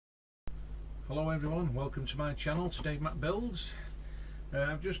Hello everyone, welcome to my channel, today Matt Builds.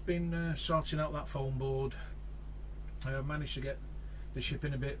 I've just been sorting out that foam board. I managed to get the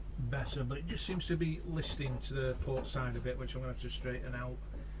shipping a bit better, but it just seems to be listing to the port side a bit, which I'm going to have to straighten out.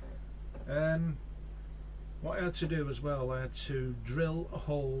 What I had to do as well, I had to drill a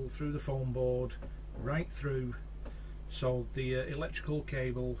hole through the foam board right through, so the electrical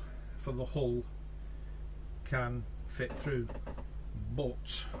cable for the hull can fit through.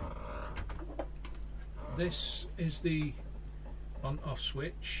 But this is the on-off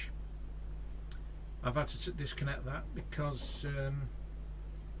switch. I've had to disconnect that because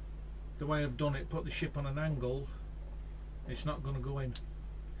the way I've done it, put the ship on an angle, it's not going to go in.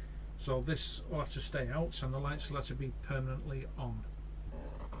 So this will have to stay out and the lights will have to be permanently on.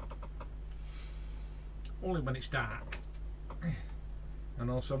 Only when it's dark.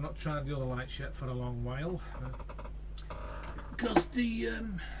 And also I'm not trying the other lights yet for a long while. Because the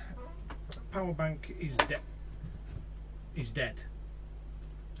power bank is dead.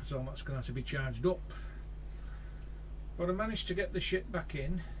 So that's going to have to be charged up. But I managed to get the ship back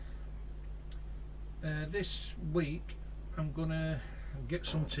in. This week I'm going to get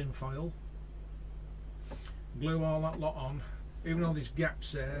some tin foil, glue all that lot on, even though there's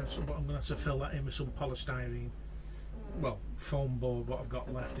gaps there, so but I'm going to have to fill that in with some polystyrene, well, foam board, what I've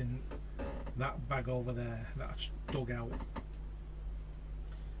got left in that bag over there that I dug out.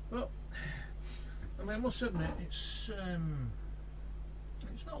 But I mean, I must admit it's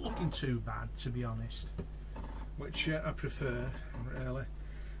not looking too bad, to be honest, which I prefer, really.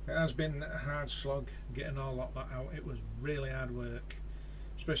 It has been a hard slog getting all that out. It was really hard work,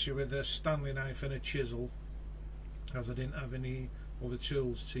 especially with a Stanley knife and a chisel, as I didn't have any other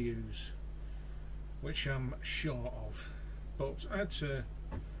tools to use, which I'm short of. But I had to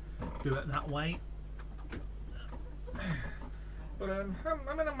do it that way. But I'm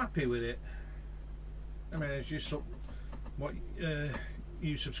happy with it. I mean, it's just what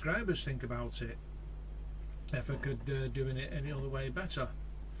you subscribers think about it. If I could doing it any other way better.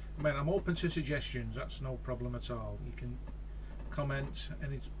 I mean, I'm open to suggestions. That's no problem at all. You can comment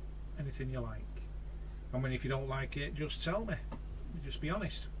anything you like. I mean, if you don't like it, just tell me. Just be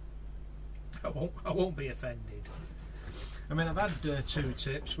honest. I won't be offended. I mean, I've had 2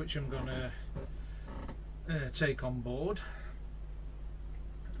 tips which I'm gonna take on board.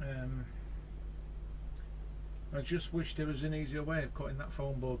 I just wish there was an easier way of cutting that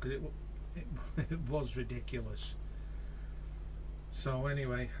foam board, because it was ridiculous. So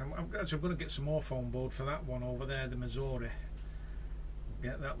anyway, I'm going to get some more foam board for that one over there, the Missouri.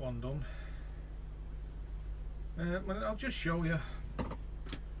 Get that one done. I'll just show you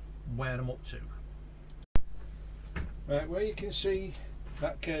where I'm up to. Right, where you can see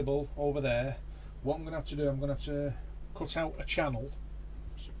that cable over there, what I'm going to have to do, I'm going to have to cut out a channel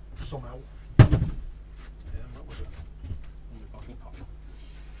somehow. What was it? Bottle pop.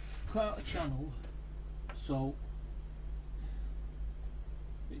 Cut out a channel so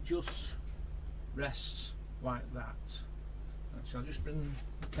it just rests like that. Actually, I'll just bring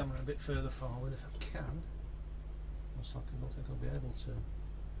the camera a bit further forward if I can. I don't think I'll be able to.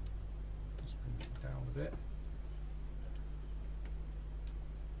 Just bring it down a bit.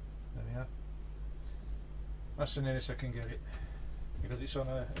 There we are. That's the nearest I can get it, because it's on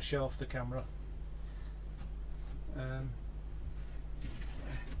a shelf, the camera.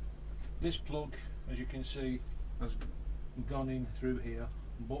 This plug, as you can see, has gone in through here,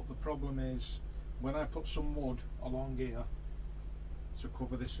 but the problem is when I put some wood along here to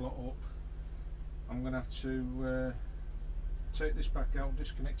cover this lot up, I'm going to have to take this back out,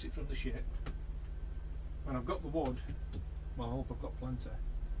 disconnect it from the ship. When I've got the wood, well, I hope I've got plenty,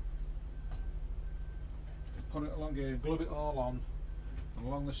 put it along here, glue it all on, and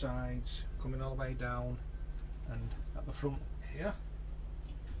along the sides, coming all the way down, and at the front here.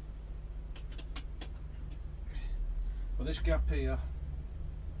 But this gap here,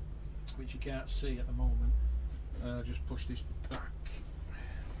 which you can't see at the moment, just push this back.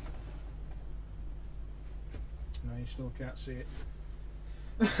 No, you still can't see it.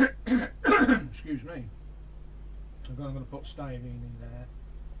 Excuse me. I'm going to put styrene in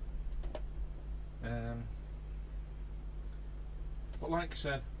there. But like I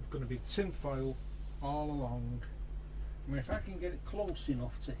said, it's going to be tin foil all along. I mean, if I can get it close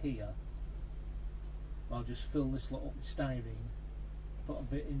enough to here, I'll just fill this lot up with styrene, put a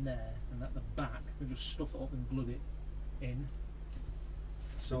bit in there, and at the back I'll just stuff it up and glue it in,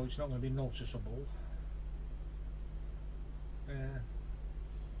 so it's not going to be noticeable.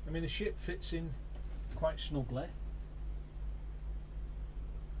 I mean, the ship fits in quite snugly,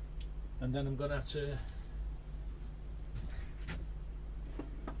 and then I'm going to have to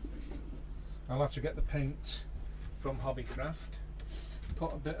I'll have to get the paint from Hobbycraft,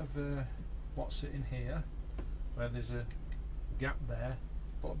 put a bit of what's it in here, where there's a gap there,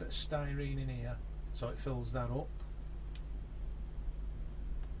 put a bit of styrene in here so it fills that up.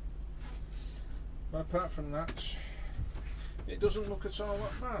 But apart from that, it doesn't look at all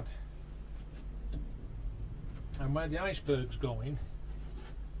that bad. And where the iceberg's going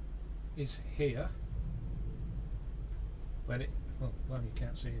is here. When it, well, you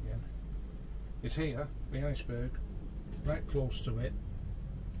can't see again. It's here, the iceberg, right close to it.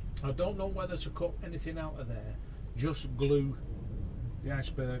 I don't know whether to cut anything out of there, just glue the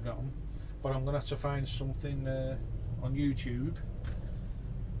iceberg on, but I'm going to have to find something on YouTube,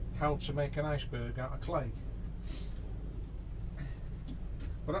 how to make an iceberg out of clay.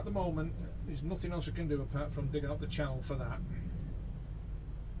 But at the moment, there's nothing else I can do apart from dig out the channel for that,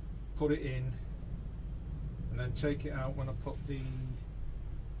 put it in, and then take it out when I put the,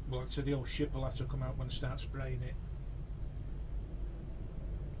 well, so the old ship will have to come out when I start spraying it.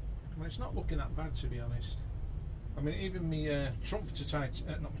 Well, it's not looking that bad, to be honest. I mean, even my Trumpeter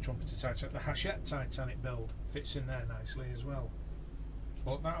Titanic, not my Trumpeter Titanic, the Hachette Titanic build fits in there nicely as well.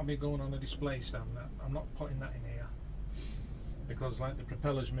 But that'll be going on a display stand. I'm not putting that in here because, like, the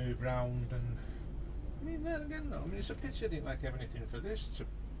propellers move round, and I mean, there again, though, I mean, it's a pity I didn't like have anything for this to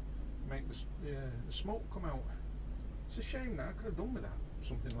make the smoke come out. It's a shame that I could have done with that,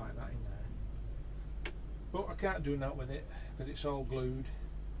 something like that in there. But I can't do that with it because it's all glued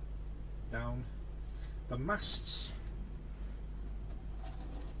down. The masts,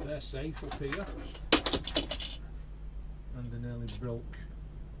 they're safe up here, and they nearly broke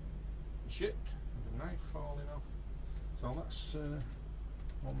the ship with the knife falling off. So that's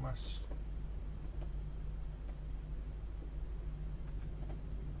one mast.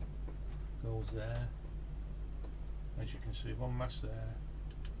 Goes there. As you can see, one mast there,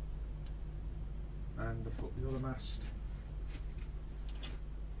 and I put the other mast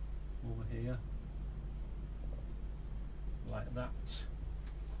over here like that,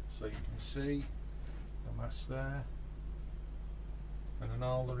 so you can see the mast there, and then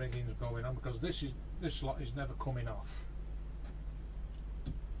all the rigging's going on, because this lot is never coming off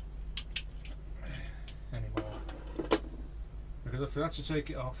anymore. Because if I had to take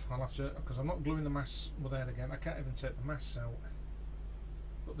it off, I'll have to, because I'm not gluing the masts there again. I can't even take the masts out.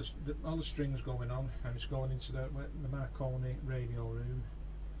 But all the strings going on, and it's going into the Marconi radio room.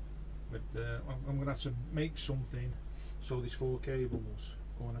 With I'm going to have to make something so there's 4 cables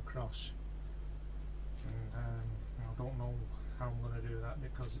going across. And I don't know how I'm going to do that,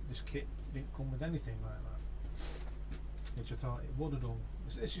 because this kit didn't come with anything like that, which I thought it would have done.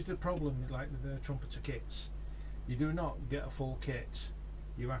 This is the problem with, like, the Trumpeter kits. You do not get a full kit.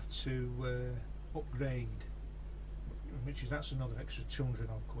 You have to upgrade, which is, that's another extra 200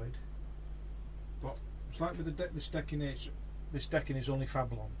 odd quid. But it's like with the this decking this decking is only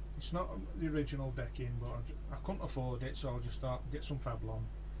Fablon. It's not the original decking, but I couldn't afford it, so I'll just get some Fablon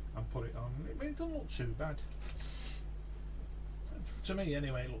and put it on. I mean, it doesn't look too bad. To me,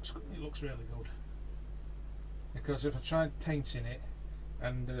 anyway, it looks really good. Because if I tried painting it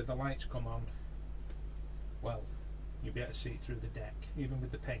and the lights come on, well, you'll be able to see through the deck, even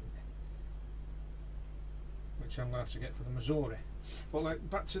with the paint, which I'm going to have to get for the Missouri. But, like,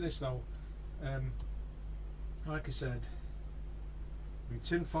 back to this though, like I said, with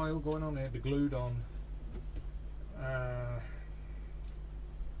tin foil going on here, be glued on.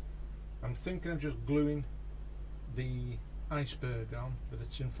 I'm thinking of just gluing the iceberg on with the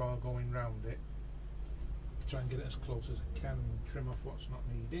tin foil going round it. Try and get it as close as I can and trim off what's not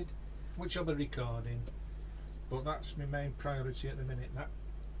needed, which I'll be recording. But that's my main priority at the minute, that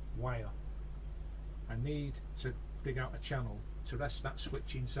wire. I need to dig out a channel to rest that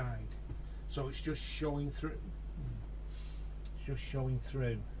switch inside, so it's just showing through. It's just showing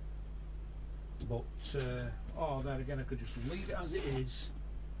through. But oh, there again, I could just leave it as it is.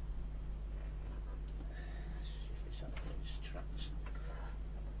 It's trapped,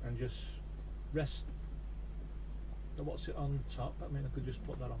 and just rest the what's it on top. I mean, I could just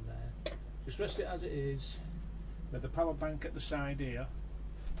put that on there. Just rest it as it is, with the power bank at the side here,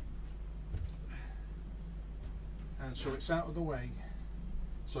 and so it's out of the way,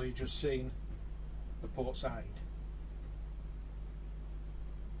 so you're just seeing the port side.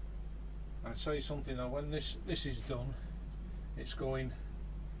 I'll tell you something though, when this is done, it's going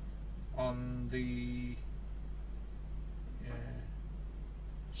on the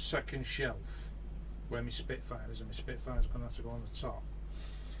second shelf where my Spitfire is, and my Spitfire's going to have to go on the top.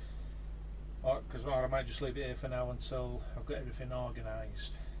 Or I might just leave it here for now until I've got everything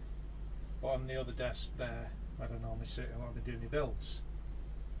organised. But on the other desk there, I don't know, I'll be doing my builds.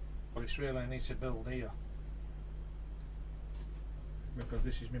 But this really I need to build here, because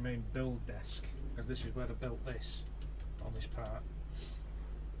this is my main build desk, because this is where I built this on this part.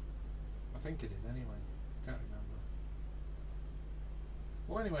 I think I did anyway, can't remember.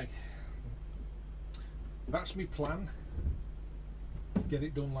 Well, anyway, that's my plan. Get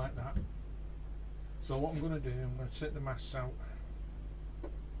it done like that. So what I'm going to do, I'm going to take the masts out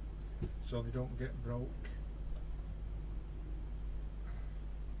so they don't get broke.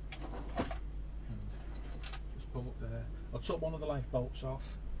 Just pull up there. I took one of the lifeboats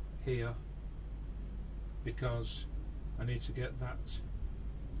off here because I need to get that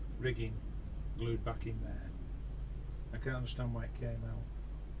rigging glued back in there. I can't understand why it came out.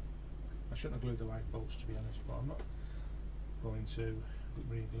 I shouldn't have glued the lifeboats, to be honest, but I'm not going to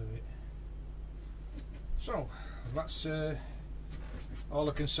re-glue it. So that's all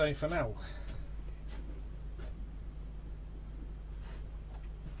I can say for now.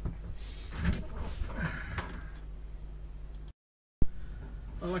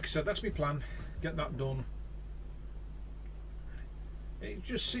 Well, like I said, that's my plan. Get that done. It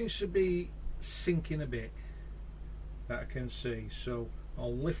just seems to be sinking a bit, that I can see, so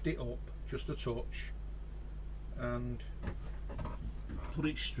I'll lift it up just a touch and put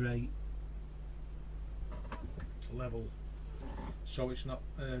it straight, level, so it's not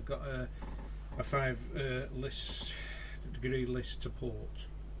got a 5 degree list to port.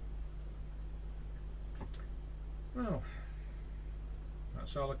 Well,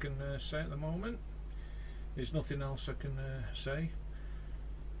 that's all I can say at the moment. There's nothing else I can say,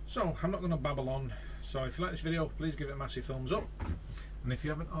 so I'm not going to babble on. So if you like this video, please give it a massive thumbs up, and if you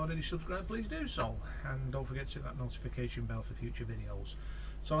haven't already subscribed, please do so, and don't forget to hit that notification bell for future videos.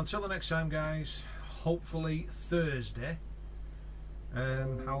 So until the next time, guys, hopefully Thursday,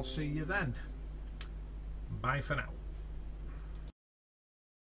 I'll see you then. Bye for now.